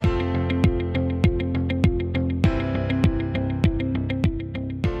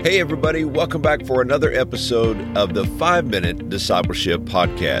Hey everybody, welcome back for another episode of the 5-Minute Discipleship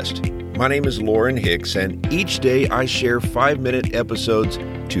Podcast. My name is Lauren Hicks, and each day I share 5-minute episodes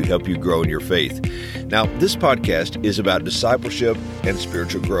to help you grow in your faith. Now, this podcast is about discipleship and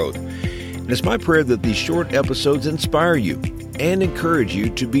spiritual growth. And it's my prayer that these short episodes inspire you and encourage you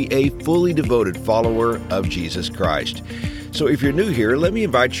to be a fully devoted follower of Jesus Christ. So if you're new here, let me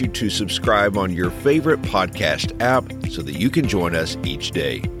invite you to subscribe on your favorite podcast app so that you can join us each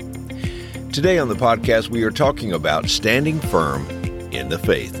day. Today on the podcast, we are talking about standing firm in the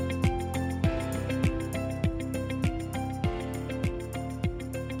faith.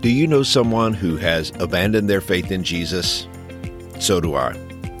 Do you know someone who has abandoned their faith in Jesus? So do I.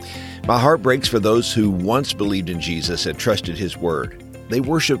 My heart breaks for those who once believed in Jesus and trusted His Word. They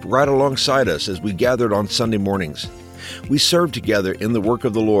worshiped right alongside us as we gathered on Sunday mornings. We served together in the work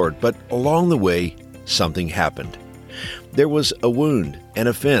of the Lord, but along the way, something happened. There was a wound, an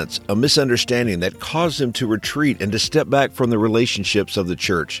offense, a misunderstanding that caused them to retreat and to step back from the relationships of the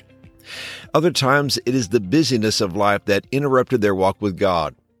church. Other times, it is the busyness of life that interrupted their walk with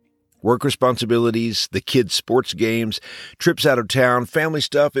God. Work responsibilities, the kids' sports games, trips out of town, family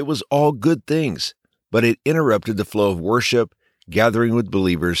stuff, it was all good things, but it interrupted the flow of worship, gathering with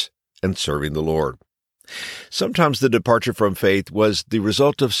believers, and serving the Lord. Sometimes the departure from faith was the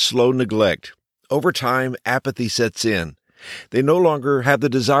result of slow neglect. Over time, apathy sets in. They no longer have the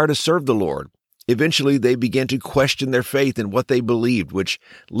desire to serve the Lord. Eventually, they began to question their faith in what they believed, which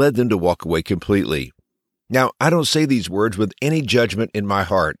led them to walk away completely. Now, I don't say these words with any judgment in my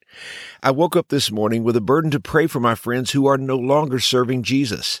heart. I woke up this morning with a burden to pray for my friends who are no longer serving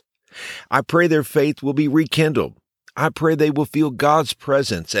Jesus. I pray their faith will be rekindled. I pray they will feel God's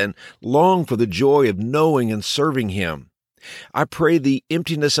presence and long for the joy of knowing and serving Him. I pray the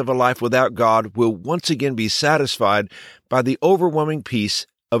emptiness of a life without God will once again be satisfied by the overwhelming peace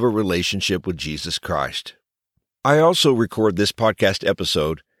of a relationship with Jesus Christ. I also record this podcast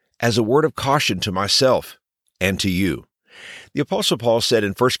episode as a word of caution to myself and to you. The Apostle Paul said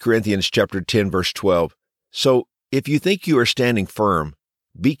in 1 Corinthians chapter 10, verse 12, "So if you think you are standing firm,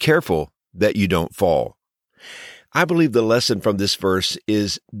 be careful that you don't fall." I believe the lesson from this verse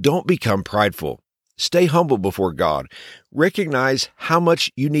is don't become prideful. Stay humble before God. Recognize how much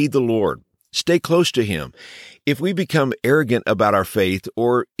you need the Lord. Stay close to Him. If we become arrogant about our faith,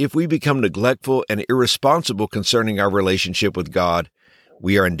 or if we become neglectful and irresponsible concerning our relationship with God,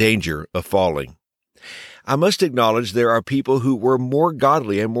 we are in danger of falling. I must acknowledge there are people who were more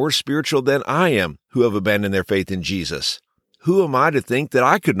godly and more spiritual than I am who have abandoned their faith in Jesus. Who am I to think that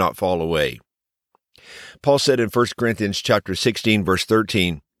I could not fall away? Paul said in 1 Corinthians chapter 16, verse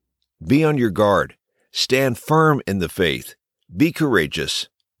 13, "Be on your guard, stand firm in the faith, be courageous,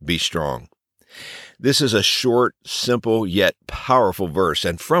 be strong." This is a short, simple, yet powerful verse,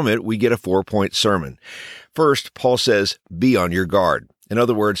 and from it we get a 4-point sermon. First, Paul says, be on your guard. In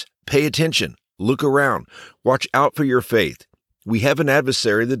other words, pay attention, look around, watch out for your faith. We have an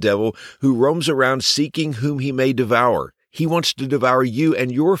adversary, the devil, who roams around seeking whom he may devour. He wants to devour you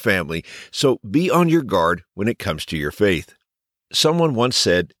and your family, so be on your guard when it comes to your faith. Someone once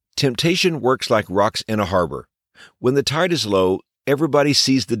said, temptation works like rocks in a harbor. When the tide is low, everybody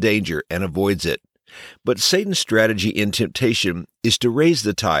sees the danger and avoids it. But Satan's strategy in temptation is to raise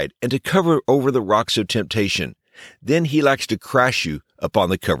the tide and to cover over the rocks of temptation. Then he likes to crash you upon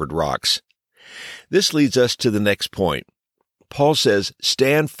the covered rocks. This leads us to the next point. Paul says,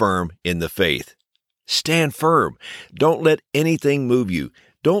 stand firm in the faith. Stand firm. Don't let anything move you.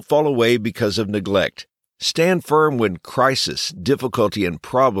 Don't fall away because of neglect. Stand firm when crisis, difficulty, and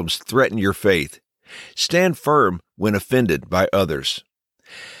problems threaten your faith. Stand firm when offended by others.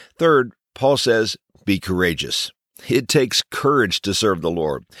 Third, Paul says, be courageous. It takes courage to serve the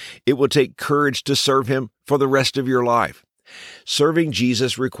Lord. It will take courage to serve Him for the rest of your life. Serving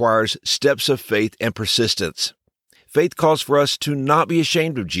Jesus requires steps of faith and persistence. Faith calls for us to not be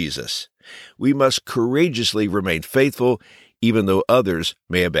ashamed of Jesus. We must courageously remain faithful, even though others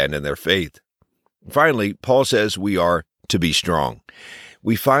may abandon their faith. Finally, Paul says we are to be strong.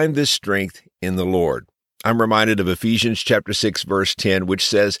 We find this strength in the Lord. I'm reminded of Ephesians chapter 6, verse 10, which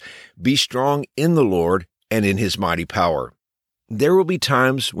says, be strong in the Lord and in His mighty power. There will be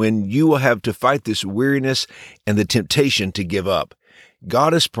times when you will have to fight this weariness and the temptation to give up.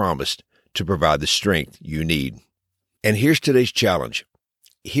 God has promised to provide the strength you need. And here's today's challenge.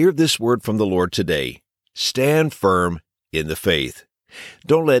 Hear this word from the Lord today. Stand firm in the faith.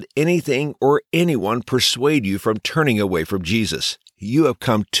 Don't let anything or anyone persuade you from turning away from Jesus. You have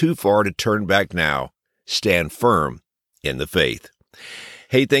come too far to turn back now. Stand firm in the faith.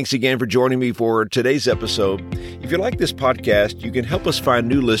 Hey, thanks again for joining me for today's episode. If If you like this podcast, you can help us find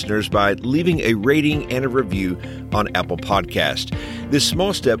new listeners by leaving a rating and a review on Apple Podcast. This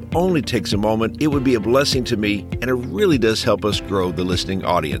small step only takes a moment. It would be a blessing to me, and it really does help us grow the listening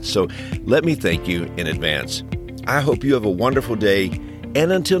audience. So let me thank you in advance. I hope you have a wonderful day,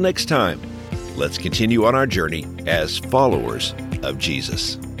 and until next time, let's continue on our journey as followers of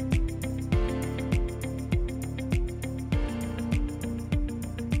Jesus.